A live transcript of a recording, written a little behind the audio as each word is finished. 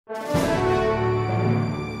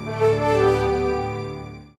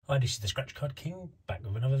Hi, this is the Scratch Card King, back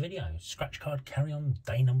with another video. Scratch Card Carry On,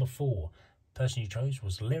 day number 4. Person you chose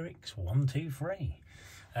was Lyrics 123.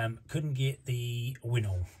 Couldn't get the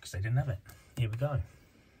Winnall because they didn't have it. Here we go.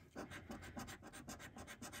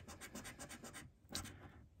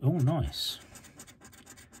 Oh, nice.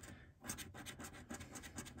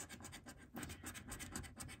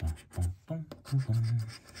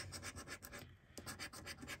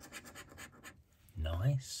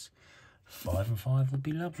 Nice. 5 and 5 would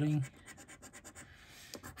be lovely.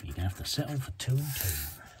 You're gonna have to settle for 2 and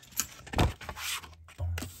 2.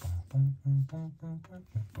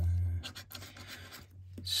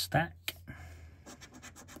 Stack.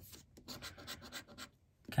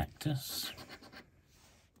 Cactus.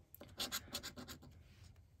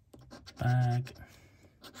 Bag.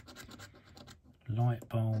 Light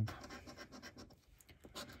bulb.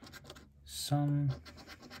 Sun.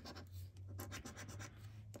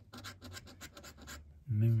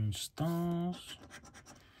 Moon stars,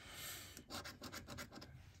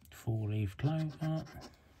 4-leaf clover,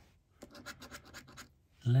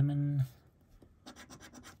 lemon,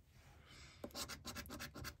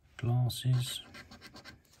 glasses,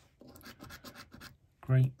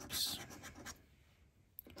 grapes,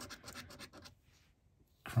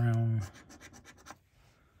 crown,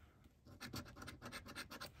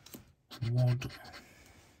 wad,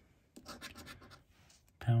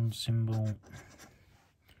 pound symbol,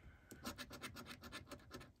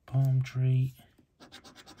 palm tree,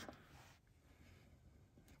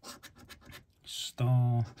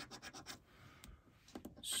 star,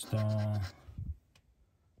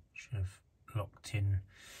 should have locked in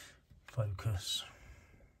focus,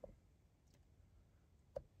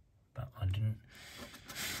 but I didn't.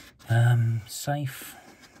 Safe,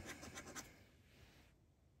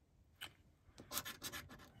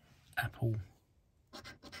 apple,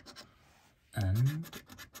 and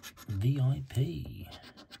VIP.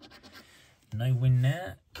 No win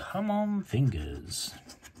there. Come on, fingers.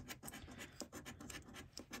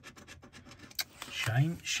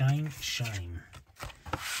 Shame, shame, shame.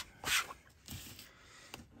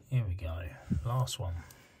 Here we go. Last one.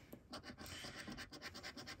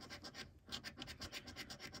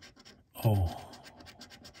 Oh.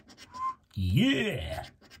 Yeah.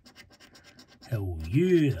 Hell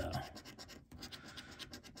yeah.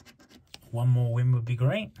 One more win would be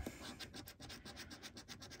great.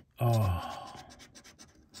 Oh.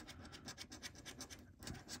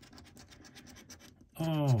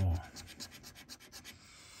 Oh,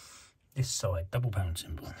 this side, double pound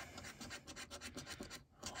symbol.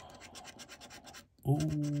 Oh,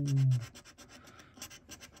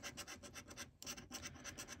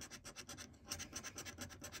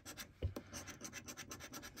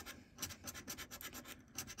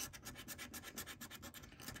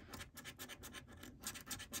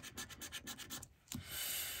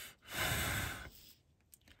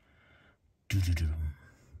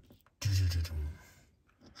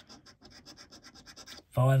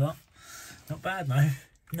 £5. Not bad, no.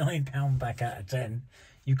 £9 back out of 10.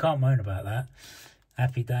 You can't moan about that.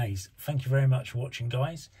 Happy days. Thank you very much for watching,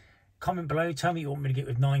 guys. Comment below. Tell me you want me to get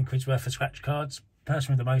with 9 quid's worth of scratch cards.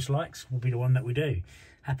 Person with the most likes will be the one that we do.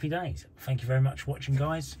 Happy days. Thank you very much for watching,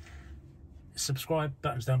 guys. Subscribe.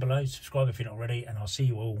 Buttons down below. Subscribe if you're not already. And I'll see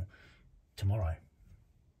you all tomorrow.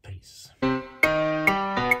 Peace.